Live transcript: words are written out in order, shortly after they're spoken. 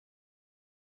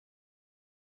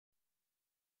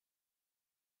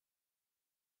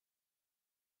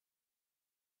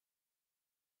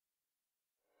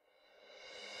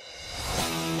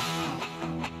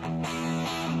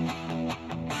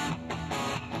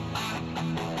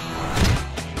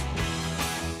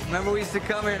Remember we used to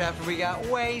come here after we got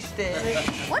wasted.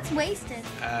 What's wasted?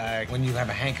 When you have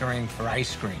a hankering for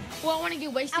ice cream. Well, I want to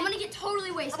get wasted. I want to get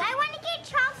totally wasted. I want to get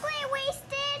chocolate wasted.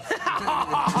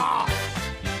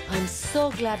 I'm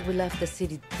so glad we left the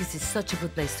city. This is such a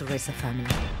good place to raise a family.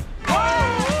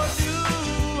 Oh, do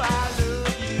I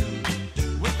love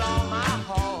you with all my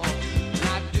heart?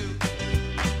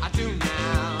 I do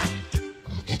now.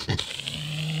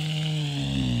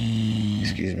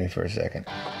 Excuse me for a second.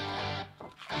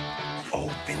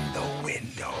 Open the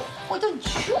window. Why don't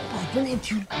you open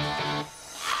it, you...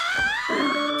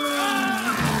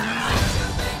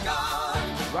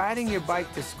 Riding your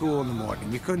bike to school in the morning.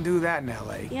 You couldn't do that in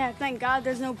L.A. Yeah, thank God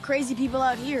there's no crazy people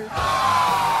out here.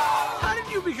 How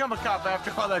did you become a cop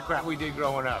after all that crap we did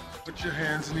growing up? Put your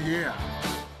hands in the air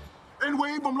and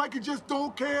wave them like you just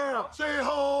don't care. Say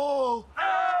ho!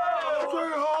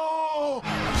 Say ho!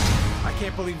 I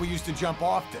can't believe we used to jump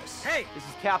off this. Hey, this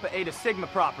is Kappa Eta Sigma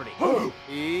property.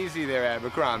 Easy there,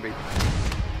 Abercrombie.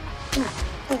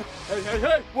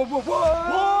 Hey!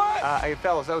 What? Hey,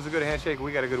 fellas, that was a good handshake.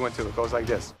 We got a good one, too. It goes like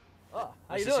this. How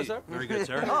you doing, sir? Very good,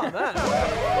 sir. Oh, man.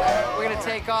 We're gonna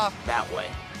take off that way.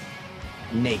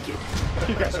 Naked.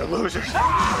 You guys are losers.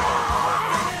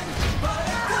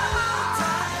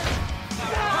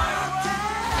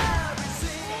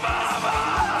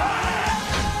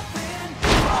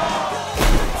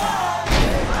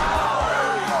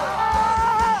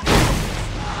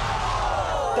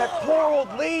 That poor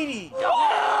old lady.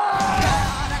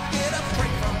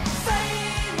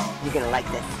 You're gonna like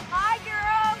this. Hi,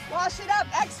 girls. Wash it up.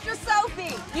 Extra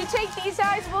Sophie. You take these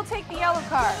guys, we'll take the yellow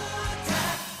car.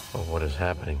 Well, what is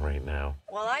happening right now?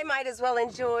 Well, I might as well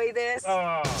enjoy this.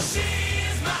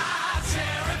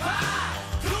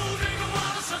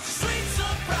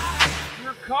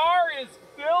 Your car is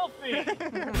filthy.